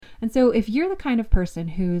And so if you're the kind of person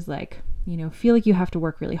who's like, feel like you have to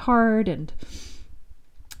work really hard and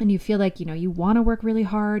you feel like, you want to work really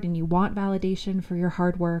hard and you want validation for your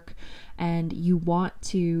hard work and you want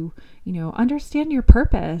to, understand your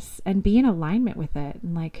purpose and be in alignment with it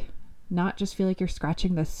and like not just feel like you're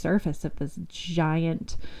scratching the surface of this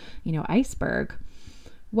giant, iceberg.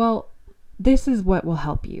 Well, this is what will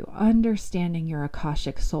help you understanding your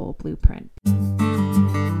Akashic Soul Blueprint.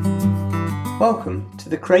 Welcome to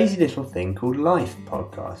the Crazy Little Thing Called Life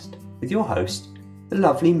podcast with your host, the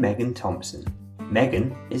lovely Megan Thompson.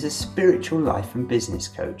 Megan is a spiritual life and business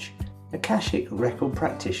coach, Akashic record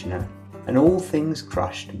practitioner, and all things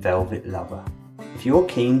crushed velvet lover. If you're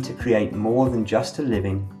keen to create more than just a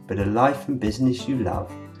living, but a life and business you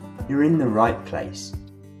love, you're in the right place,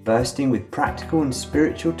 bursting with practical and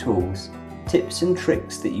spiritual tools, tips and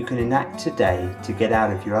tricks that you can enact today to get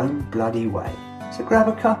out of your own bloody way. So grab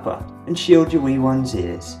a cuppa and shield your wee one's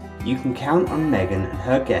ears. You can count on Megan and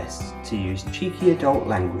her guests to use cheeky adult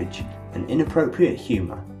language and inappropriate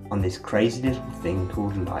humour on this crazy little thing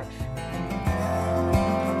called life.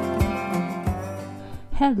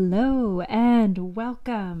 Hello and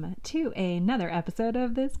welcome to another episode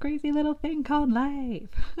of this crazy little thing called life.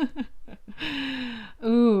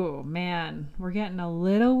 Ooh, man, we're getting a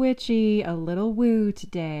little witchy, a little woo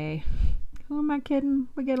today. Who am I kidding?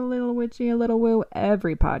 We get a little witchy, a little woo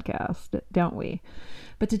every podcast, don't we?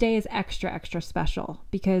 But today is extra special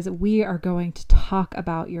because we are going to talk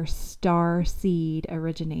about your star seed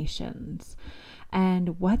originations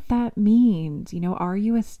and what that means. Are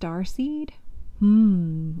you a star seed?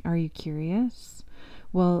 Are you curious?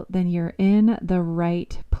 Well, then you're in the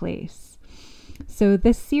right place. So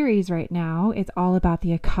this series right now, it's all about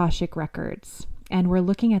the Akashic records. And we're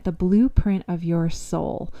looking at the blueprint of your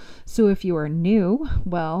soul. So if you are new,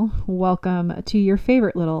 well, welcome to your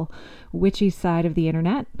favorite little witchy side of the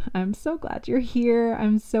internet. I'm so glad you're here.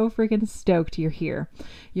 I'm so freaking stoked you're here.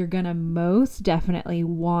 You're going to most definitely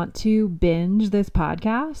want to binge this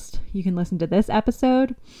podcast. You can listen to this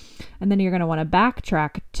episode, and then you're going to want to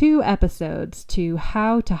backtrack 2 episodes to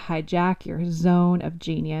how to hijack your zone of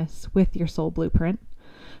genius with your soul blueprint,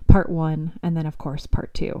 part 1, and then of course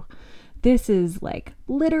part 2. This is like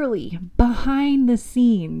literally behind the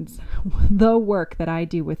scenes, the work that I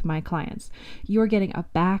do with my clients. You're getting a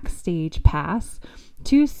backstage pass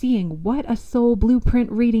to seeing what a soul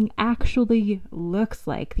blueprint reading actually looks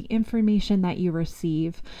like, the information that you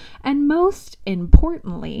receive, and most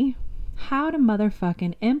importantly, how to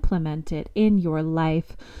motherfucking implement it in your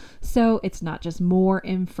life so it's not just more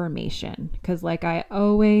information. Because like I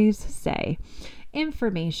always say,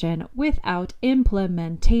 information without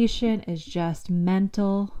implementation is just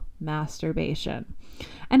mental masturbation.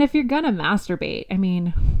 And if you're gonna masturbate,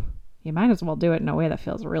 you might as well do it in a way that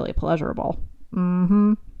feels really pleasurable.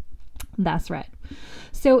 That's right.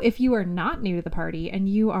 So if you are not new to the party and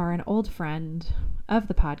you are an old friend of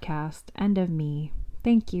the podcast and of me,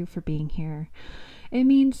 thank you for being here. It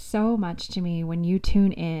means so much to me when you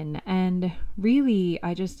tune in, and really,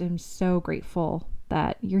 I just am so grateful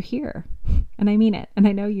that you're here. And I mean it. And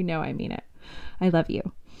I know I mean it. I love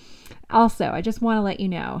you. Also, I just want to let you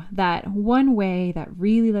know that one way that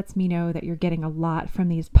really lets me know that you're getting a lot from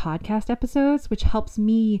these podcast episodes, which helps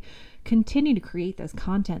me continue to create this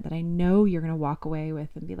content that I know you're going to walk away with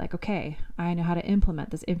and be like, okay, I know how to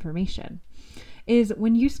implement this information, is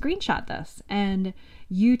when you screenshot this and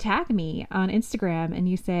you tag me on Instagram and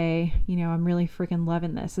you say, I'm really freaking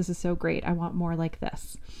loving this. This is so great. I want more like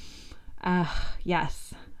this.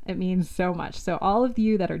 Yes, it means so much. So all of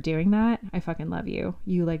you that are doing that, I fucking love you.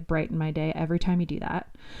 You like brighten my day every time you do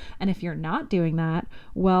that. And if you're not doing that,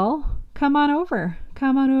 well, come on over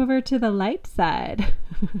to the light side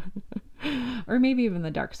or maybe even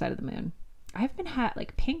the dark side of the moon. I've been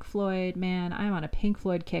like Pink Floyd, man, I'm on a Pink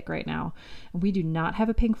Floyd kick right now. And we do not have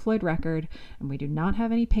a Pink Floyd record and we do not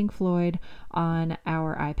have any Pink Floyd on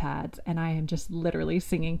our iPads. And I am just literally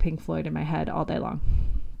singing Pink Floyd in my head all day long.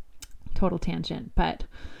 Total tangent, but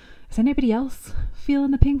is anybody else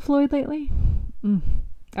feeling the Pink Floyd lately? All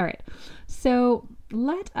right. So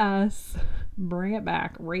let us bring it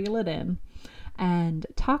back, reel it in, and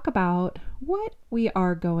talk about what we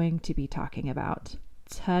are going to be talking about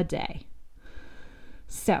today.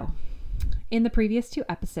 So in the previous 2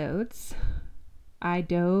 episodes, I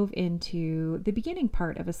dove into the beginning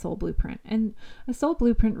part of a soul blueprint, and a soul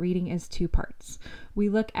blueprint reading is 2 parts. We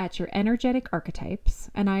look at your energetic archetypes,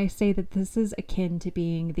 and I say that this is akin to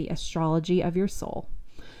being the astrology of your soul.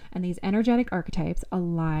 And these energetic archetypes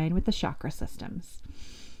align with the chakra systems.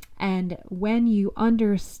 And when you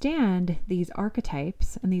understand these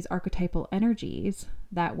archetypes and these archetypal energies,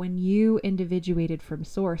 that when you individuated from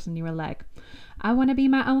source and you were like, I want to be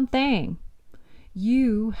my own thing,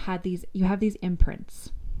 you have these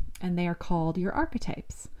imprints, and they are called your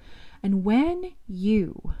archetypes. And when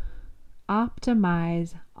you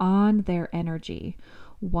optimize on their energy,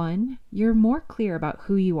 one, you're more clear about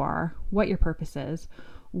who you are, what your purpose is,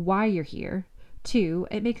 why you're here. Two,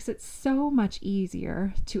 it makes it so much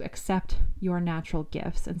easier to accept your natural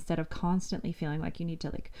gifts instead of constantly feeling like you need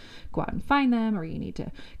to go out and find them, or you need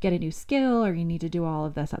to get a new skill, or you need to do all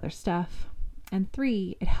of this other stuff. And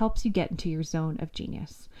three, it helps you get into your zone of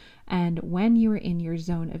genius. And when you are in your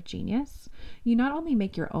zone of genius, you not only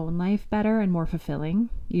make your own life better and more fulfilling,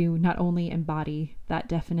 you not only embody that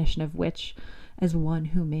definition of witch as one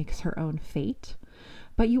who makes her own fate,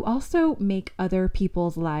 but you also make other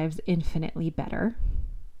people's lives infinitely better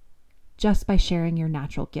just by sharing your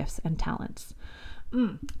natural gifts and talents.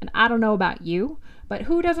 And I don't know about you, but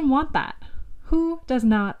who doesn't want that? Who does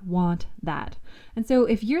not want that? And so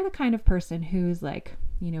if you're the kind of person who's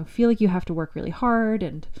feel like you have to work really hard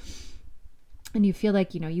and you feel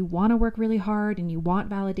like, you want to work really hard and you want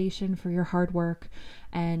validation for your hard work,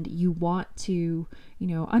 and you want to,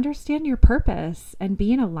 understand your purpose and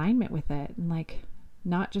be in alignment with it, and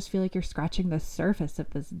not just feel like you're scratching the surface of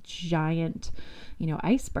this giant,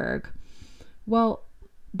 iceberg. Well,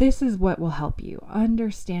 this is what will help you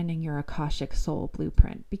understanding your Akashic soul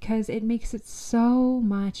blueprint, because it makes it so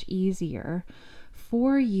much easier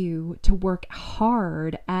for you to work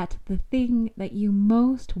hard at the thing that you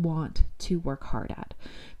most want to work hard at.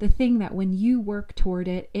 The thing that when you work toward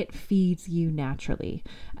it, it feeds you naturally.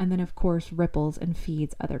 And then of course ripples and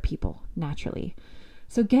feeds other people naturally.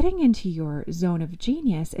 So getting into your zone of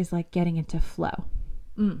genius is like getting into flow.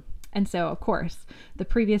 And so, of course, the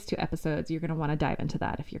previous 2 episodes, you're going to want to dive into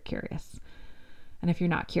that if you're curious. And if you're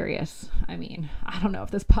not curious, I don't know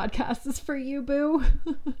if this podcast is for you, boo.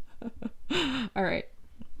 All right.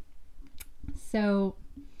 So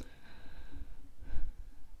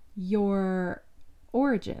your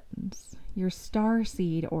origins, your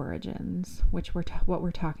starseed origins, which what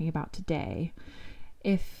we're talking about today,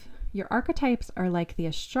 if your archetypes are like the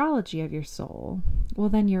astrology of your soul, well,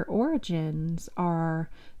 then your origins are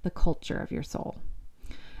the culture of your soul.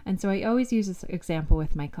 And so I always use this example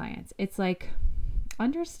with my clients. It's like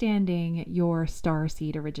understanding your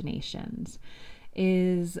starseed originations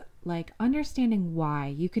is like understanding why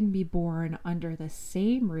you can be born under the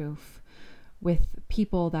same roof with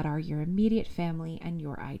people that are your immediate family, and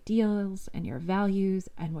your ideals and your values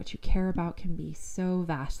and what you care about can be so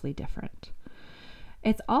vastly different.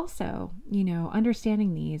 It's also,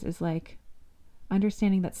 understanding these is like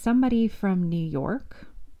understanding that somebody from New York,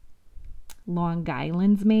 Long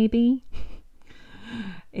Island maybe,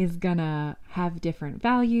 is gonna have different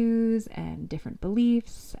values and different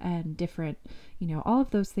beliefs and different, all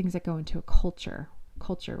of those things that go into a culture,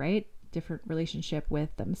 right? Different relationship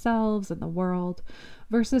with themselves and the world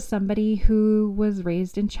versus somebody who was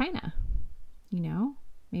raised in China.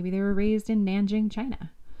 Maybe they were raised in Nanjing,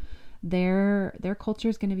 China. Their culture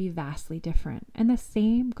is going to be vastly different. And the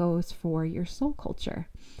same goes for your soul culture,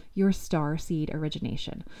 your star seed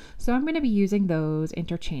origination. So I'm going to be using those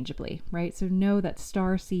interchangeably, right? So know that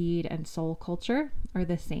star seed and soul culture are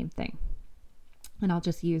the same thing. And I'll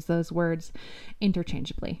just use those words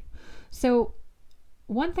interchangeably. So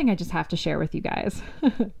one thing I just have to share with you guys,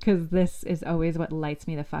 because this is always what lights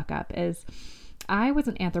me the fuck up, is I was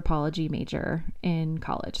an anthropology major in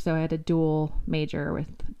college. So I had a dual major with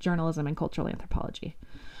journalism and cultural anthropology.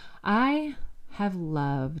 I have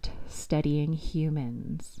loved studying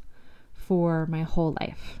humans for my whole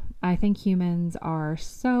life. I think humans are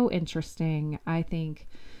so interesting. I think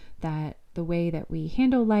that the way that we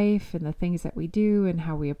handle life and the things that we do and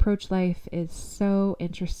how we approach life is so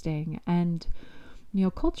interesting. And,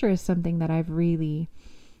 culture is something that I've really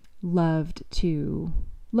loved to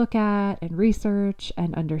look at and research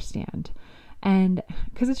and understand. And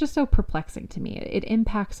because it's just so perplexing to me, it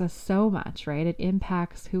impacts us so much, right? It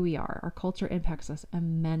impacts who we are. Our culture impacts us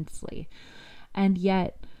immensely. And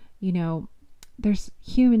yet, there's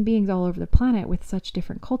human beings all over the planet with such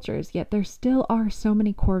different cultures, yet there still are so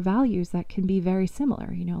many core values that can be very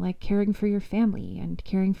similar, like caring for your family and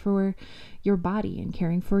caring for your body and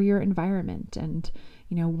caring for your environment and,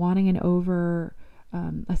 wanting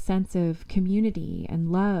a sense of community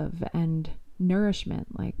and love and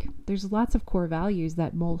nourishment. Like there's lots of core values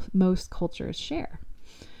that most cultures share.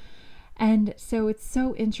 And so it's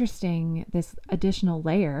so interesting, this additional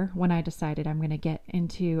layer, when I decided I'm going to get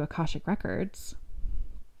into Akashic Records,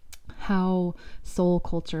 how soul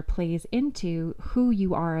culture plays into who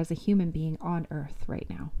you are as a human being on earth right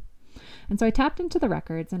now. And so I tapped into the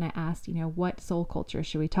records and I asked, what soul culture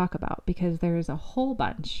should we talk about? Because there's a whole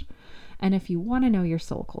bunch. And if you want to know your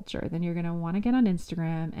soul culture, then you're going to want to get on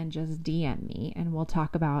Instagram and just DM me, and we'll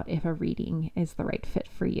talk about if a reading is the right fit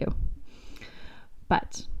for you.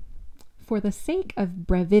 But for the sake of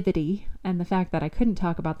brevity and the fact that I couldn't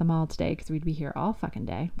talk about them all today because we'd be here all fucking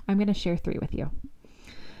day, I'm going to share 3 with you.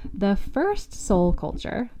 The first soul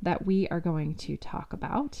culture that we are going to talk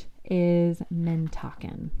about is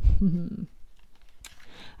Mintakan.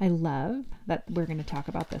 I love that we're going to talk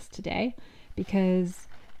about this today because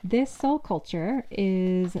this soul culture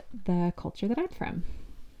is the culture that I'm from.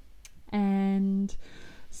 And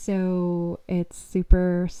so it's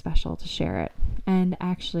super special to share it. And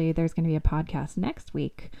actually, there's going to be a podcast next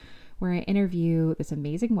week where I interview this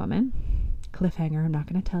amazing woman. Cliffhanger, I'm not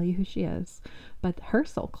going to tell you who she is, but her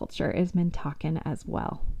soul culture is Mintakan as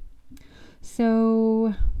well.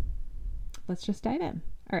 So let's just dive in.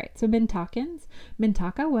 All right, so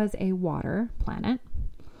Mintaka was a water planet.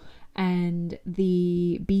 And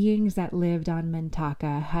the beings that lived on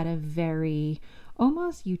Mintaka had a very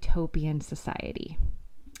almost utopian society.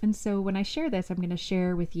 And so when I share this, I'm going to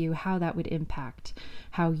share with you how that would impact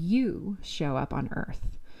how you show up on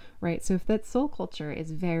Earth, right? So if that soul culture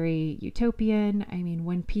is very utopian,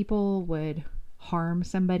 when people would harm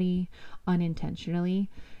somebody unintentionally,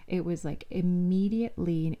 it was like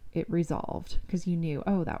immediately it resolved because you knew,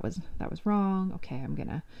 oh, that was wrong. Okay, I'm going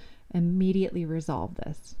to immediately resolve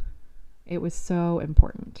this. It was so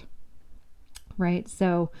important, right?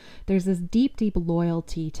 So there's this deep, deep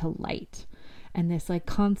loyalty to light and this like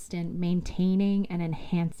constant maintaining and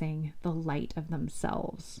enhancing the light of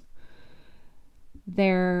themselves.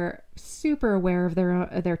 They're super aware of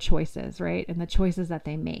their choices, right? And the choices that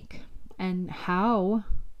they make and how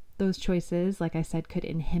those choices, like I said, could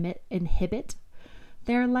inhibit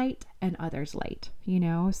their light and others' light,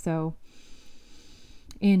 So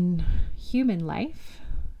in human life,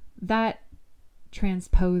 that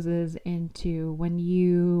transposes into when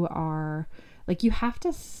you are like, you have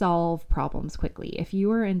to solve problems quickly. If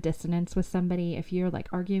you are in dissonance with somebody, if you're like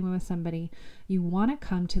arguing with somebody, you want to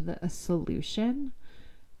come to a solution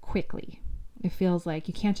quickly. It feels like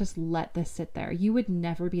you can't just let this sit there. You would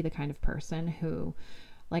never be the kind of person who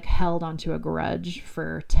like held onto a grudge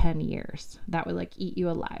for 10 years. That would like eat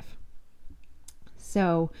you alive.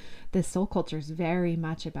 So this soul culture is very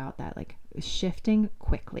much about that, like shifting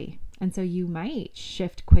quickly. And so you might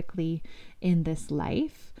shift quickly in this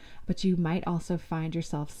life, but you might also find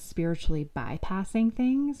yourself spiritually bypassing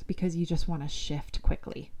things because you just want to shift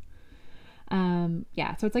quickly. So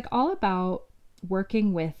it's like all about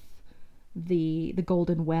working with the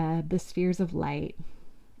golden web, the spheres of light,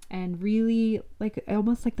 and really like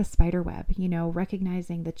almost like the spider web,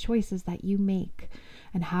 recognizing the choices that you make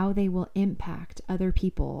and how they will impact other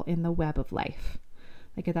people in the web of life.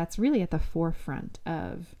 Like that's really at the forefront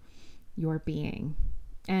of your being.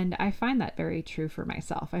 And I find that very true for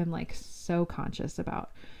myself. I'm like so conscious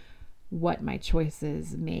about what my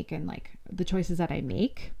choices make and like the choices that I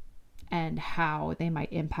make and how they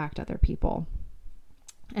might impact other people.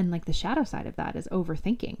 And like the shadow side of that is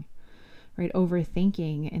overthinking, right?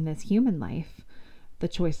 Overthinking in this human life, the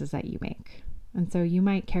choices that you make. And so you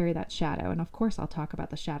might carry that shadow. And of course, I'll talk about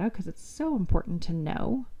the shadow because it's so important to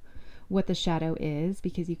know what the shadow is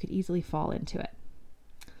because you could easily fall into it.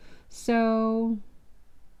 So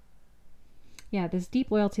yeah, this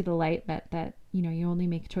deep loyalty to the light that you only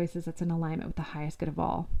make choices that's in alignment with the highest good of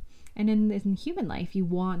all. And in human life, you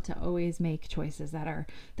want to always make choices that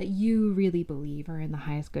you really believe are in the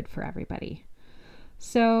highest good for everybody.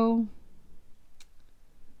 So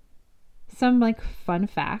some like fun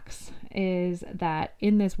facts is that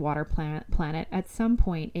in this water planet, at some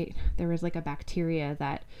point there was like a bacteria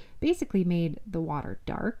that basically made the water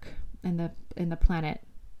dark and the planet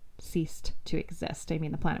ceased to exist.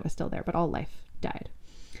 The planet was still there, but all life died.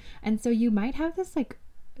 And so you might have this like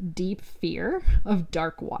deep fear of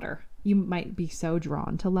dark water. You might be so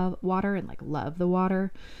drawn to love water and like love the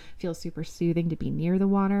water, feels super soothing to be near the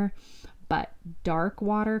water. But dark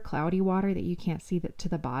water, cloudy water that you can't see to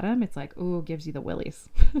the bottom, it's like, oh, gives you the willies.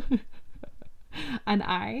 And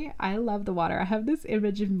I love the water. I have this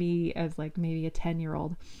image of me as like maybe a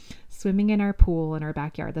 10-year-old swimming in our pool in our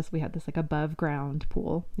backyard. We had this like above ground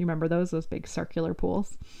pool. You remember those big circular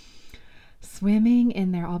pools? Swimming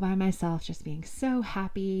in there all by myself, just being so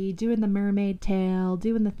happy, doing the mermaid tail,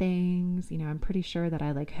 doing the things. I'm pretty sure that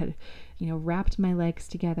I like had, wrapped my legs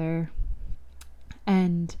together.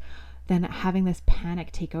 And then having this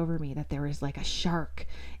panic take over me that there was like a shark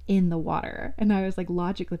in the water. And I was like,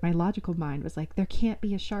 my logical mind was like, there can't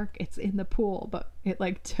be a shark, it's in the pool. But it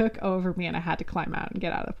like took over me and I had to climb out and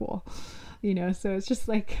get out of the pool, you know? So it's just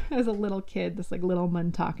like, as a little kid, this like little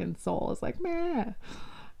Montaukett soul is like, meh,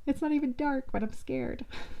 it's not even dark, but I'm scared.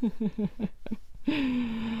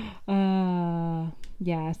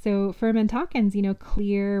 Yeah, so for Montauketans, you know,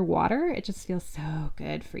 clear water, it just feels so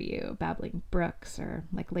good for you. Babbling brooks or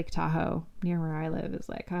like Lake Tahoe near where I live is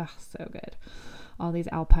like, oh, so good. All these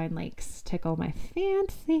alpine lakes tickle my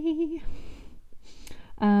fancy.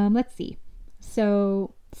 Let's see.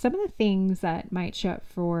 So some of the things that might show up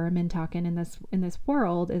for Montaukett in this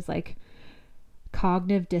world is like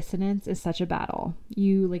cognitive dissonance is such a battle.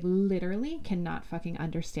 You like literally cannot fucking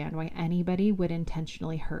understand why anybody would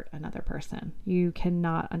intentionally hurt another person. You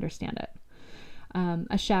cannot understand it.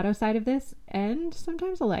 A shadow side of this, and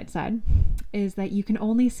sometimes a light side, is that you can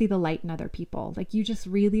only see the light in other people. Like you just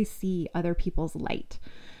really see other people's light.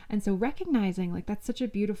 And so recognizing like that's such a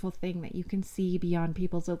beautiful thing that you can see beyond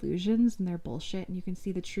people's illusions and their bullshit, and you can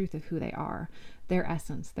see the truth of who they are, their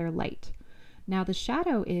essence, their light. Now the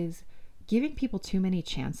shadow is giving people too many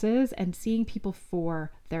chances and seeing people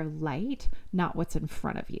for their light, not what's in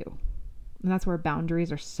front of you. And that's where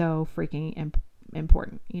boundaries are so freaking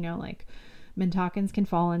important. You know, like Montauketans can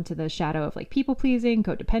fall into the shadow of like people pleasing,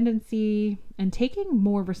 codependency, and taking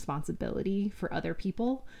more responsibility for other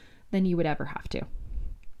people than you would ever have to.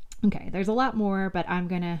 Okay, there's a lot more, but I'm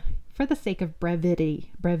gonna, for the sake of a breve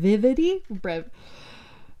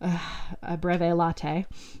latte,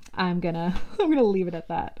 I'm gonna leave it at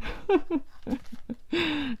that.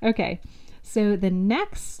 Okay, so the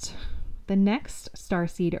next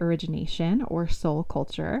starseed origination or soul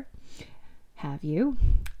culture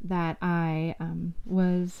that I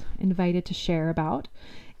was invited to share about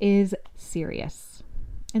is Sirius.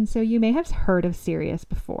 And so you may have heard of Sirius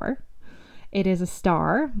before. It is a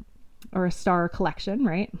star or a star collection,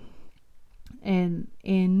 right? And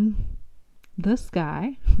in the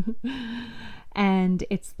sky. And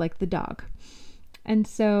it's like the dog. And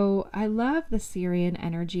so I love the Sirian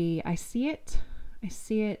energy. I see it,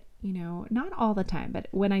 you know, not all the time, but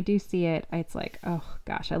when I do see it, it's like, oh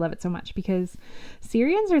gosh, I love it so much, because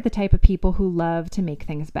Sirians are the type of people who love to make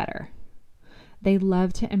things better. They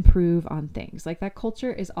love to improve on things. Like that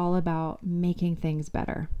culture is all about making things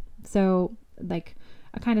better. So like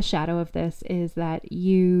a kind of shadow of this is that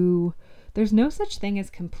there's no such thing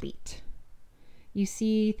as complete. You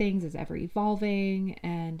see things as ever evolving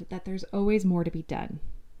and that there's always more to be done.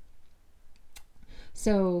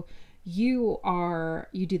 So you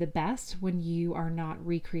do the best when you are not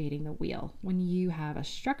recreating the wheel, when you have a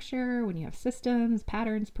structure, when you have systems,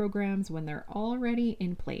 patterns, programs, when they're already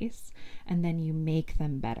in place, and then you make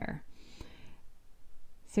them better.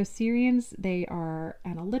 So Sirians, they are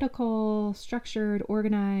analytical, structured,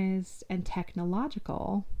 organized, and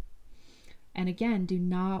technological. And again, do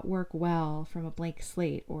not work well from a blank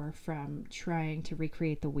slate or from trying to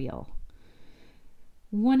recreate the wheel.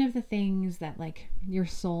 One of the things that like your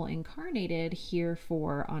soul incarnated here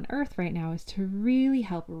for on earth right now is to really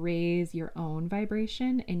help raise your own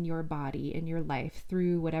vibration in your body, in your life,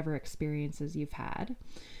 through whatever experiences you've had.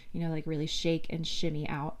 You know, like really shake and shimmy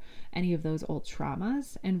out any of those old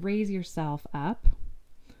traumas and raise yourself up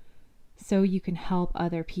so you can help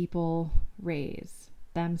other people raise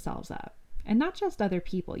themselves up. And not just other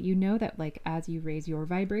people. You know that like as you raise your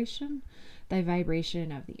vibration, the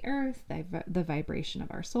vibration of the earth, the vibration of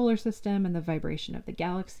our solar system, and the vibration of the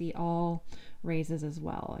galaxy all raises as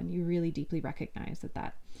well. And you really deeply recognize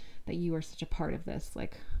that you are such a part of this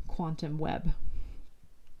like quantum web.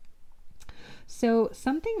 So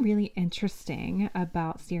something really interesting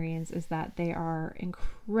about Sirians is that they are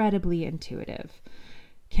incredibly intuitive,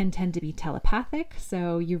 can tend to be telepathic.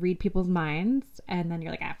 So you read people's minds and then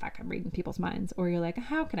you're like, fuck, I'm reading people's minds. Or you're like,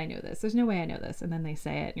 how can I know this? There's no way I know this. And then they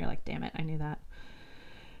say it and you're like, damn it, I knew that.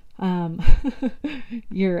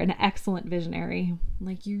 You're an excellent visionary.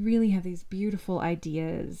 Like you really have these beautiful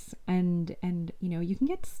ideas and you know, you can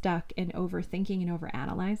get stuck in overthinking and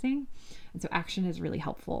overanalyzing. And so action is really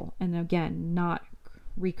helpful. And again, not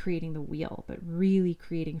recreating the wheel, but really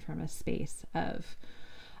creating from a space of,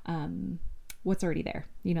 what's already there,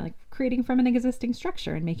 you know, like creating from an existing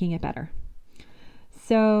structure and making it better.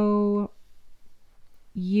 So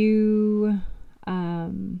you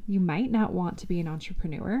might not want to be an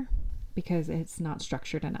entrepreneur because it's not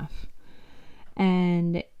structured enough.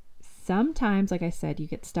 And sometimes, like I said, you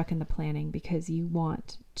get stuck in the planning because you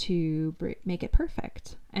want to make it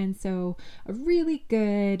perfect. And so a really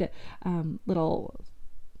good little,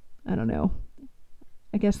 I don't know,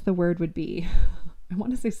 I guess the word would be I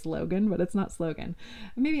want to say slogan, but it's not slogan.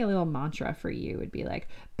 Maybe a little mantra for you would be like,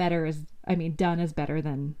 done is better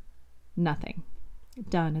than nothing.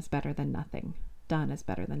 Done is better than nothing. Done is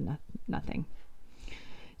better than nothing.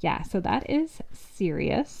 Yeah, so that is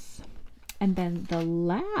Sirius. And then the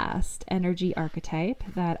last energy archetype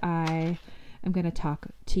that I am going to talk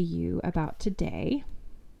to you about today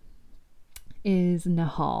is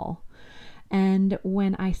Nahal. And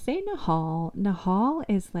when I say Nahal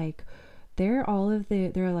is like, there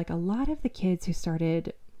are like a lot of the kids who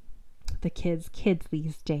started, the kids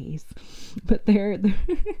these days, but they're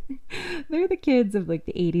the kids of like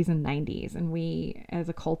the 80s and 90s. And we as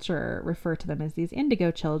a culture refer to them as these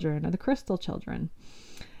indigo children or the crystal children.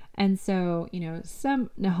 And so,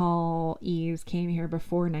 some Nahal-Eves came here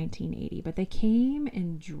before 1980, but they came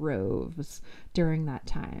in droves during that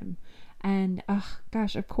time. And,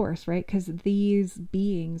 of course, right? Because these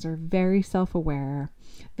beings are very self-aware,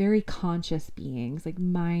 very conscious beings, like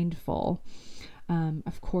mindful.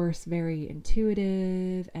 Of course, very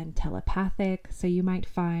intuitive and telepathic. So you might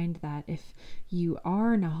find that if you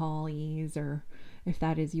are Nahal-Eves, or if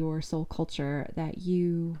that is your soul culture, that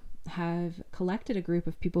you have collected a group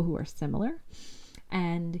of people who are similar,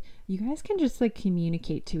 and you guys can just like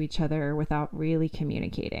communicate to each other without really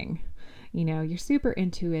communicating. You're super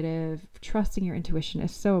intuitive. Trusting your intuition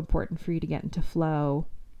is so important for you to get into flow.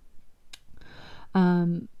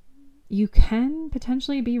 You can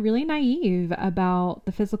potentially be really naive about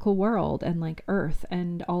the physical world and like Earth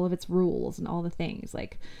and all of its rules and all the things.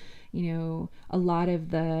 Like, a lot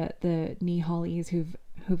of the Nihal-Eves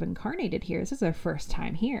who've incarnated here, this is their first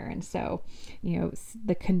time here. And so,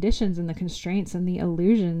 the conditions and the constraints and the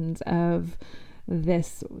illusions of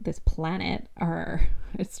this planet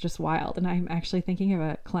it's just wild. And I'm actually thinking of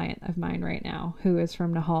a client of mine right now who is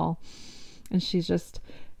from Nahal, and she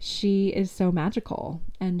is so magical,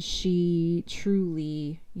 and she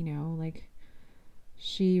truly,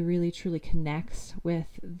 she really truly connects with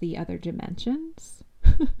the other dimensions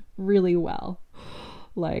really well.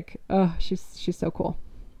 Like, she's so cool.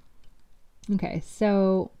 Okay,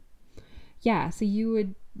 so yeah, so you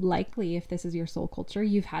would likely, if this is your soul culture,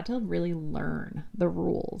 you've had to really learn the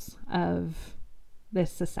rules of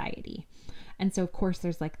this society. And so, of course,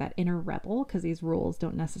 there's like that inner rebel because these rules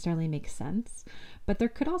don't necessarily make sense. But there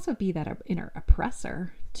could also be that inner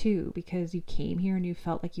oppressor too, because you came here and you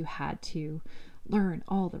felt like you had to learn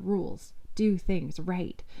all the rules, do things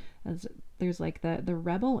right. There's like the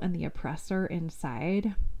rebel and the oppressor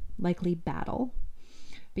inside likely battle,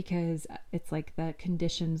 because it's like the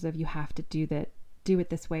conditions of you have to do it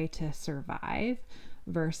this way to survive,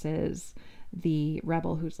 versus the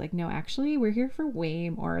rebel who's like, no, actually, we're here for way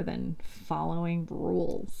more than following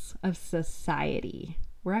rules of society.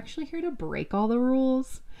 We're actually here to break all the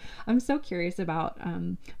rules. I'm so curious about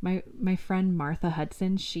my friend Martha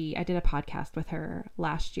Hudson. I did a podcast with her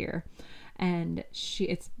last year, and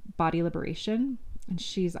it's Body Liberation, and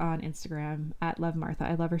she's on Instagram at Love Martha.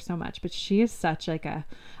 I love her so much, but she is such like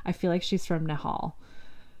I feel like she's from Nahal.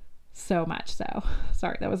 So much so.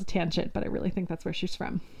 Sorry, that was a tangent, but I really think that's where she's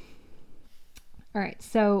from. All right,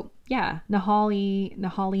 so yeah, Nahalians,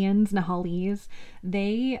 Nahal-Eves,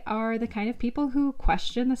 they are the kind of people who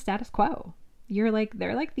question the status quo. They're like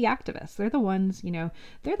the activists. They're the ones,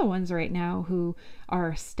 they're the ones right now who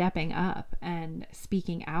are stepping up and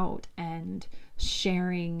speaking out and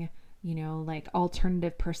sharing, like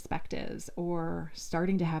alternative perspectives, or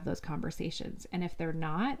starting to have those conversations. And if they're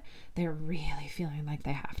not, they're really feeling like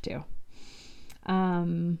they have to.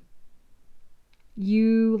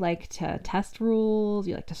 You like to test rules,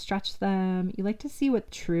 you like to stretch them, you like to see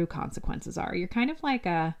what true consequences are. You're kind of like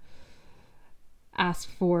a ask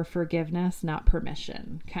for forgiveness, not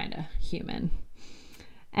permission kind of human.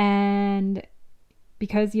 And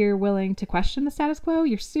because you're willing to question the status quo,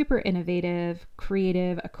 you're super innovative,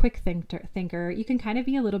 creative, a quick thinker. You can kind of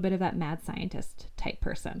be a little bit of that mad scientist type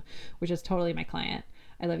person, which is totally my client.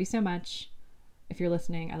 I love you so much. If you're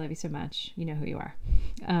listening, I love you so much. You know who you are.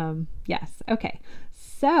 Yes. Okay.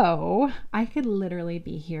 So I could literally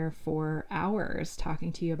be here for hours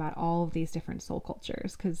talking to you about all of these different soul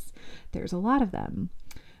cultures, because there's a lot of them,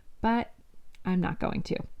 but I'm not going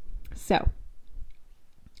to. So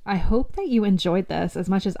I hope that you enjoyed this as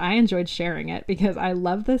much as I enjoyed sharing it, because I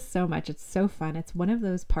love this so much. It's so fun. It's one of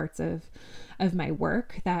those parts of my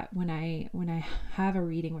work that when I have a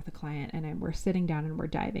reading with a client and we're sitting down and we're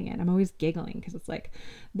diving in, I'm always giggling, because it's like,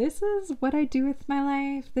 this is what I do with my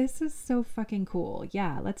life. This is so fucking cool.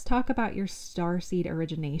 Yeah, let's talk about your starseed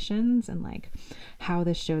originations and like how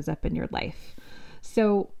this shows up in your life.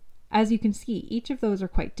 So as you can see, each of those are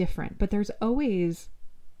quite different, but there's always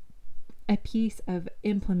a piece of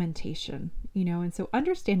implementation, and so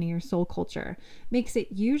understanding your soul culture makes it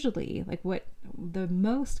usually like what the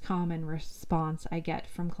most common response I get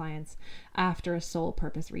from clients after a soul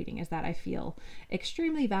purpose reading is that I feel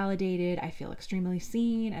extremely validated, I feel extremely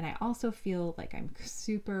seen, and I also feel like I'm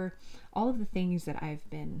all of the things that I've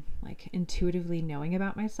been like intuitively knowing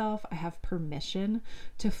about myself, I have permission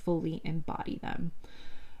to fully embody them.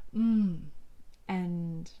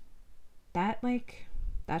 And that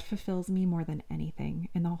fulfills me more than anything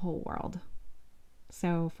in the whole world.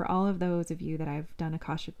 So for all of those of you that I've done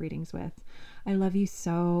Akashic readings with, I love you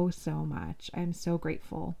so, so much. I'm so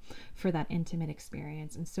grateful for that intimate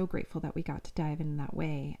experience and so grateful that we got to dive in that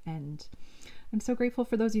way. And I'm so grateful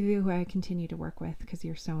for those of you who I continue to work with because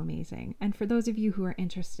you're so amazing. And for those of you who are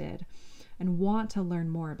interested and want to learn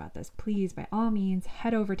more about this, please, by all means,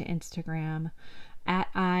 head over to Instagram at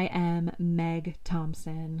I am Meg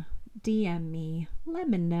Thompson. DM me, let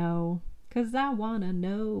me know, because I want to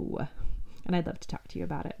know. And I'd love to talk to you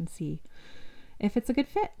about it and see if it's a good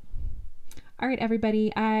fit. All right,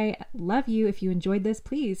 everybody, I love you. If you enjoyed this,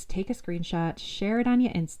 please take a screenshot, share it on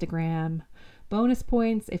your Instagram. Bonus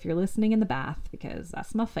points if you're listening in the bath, because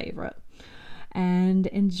that's my favorite. And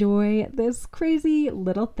enjoy this crazy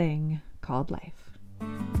little thing called life.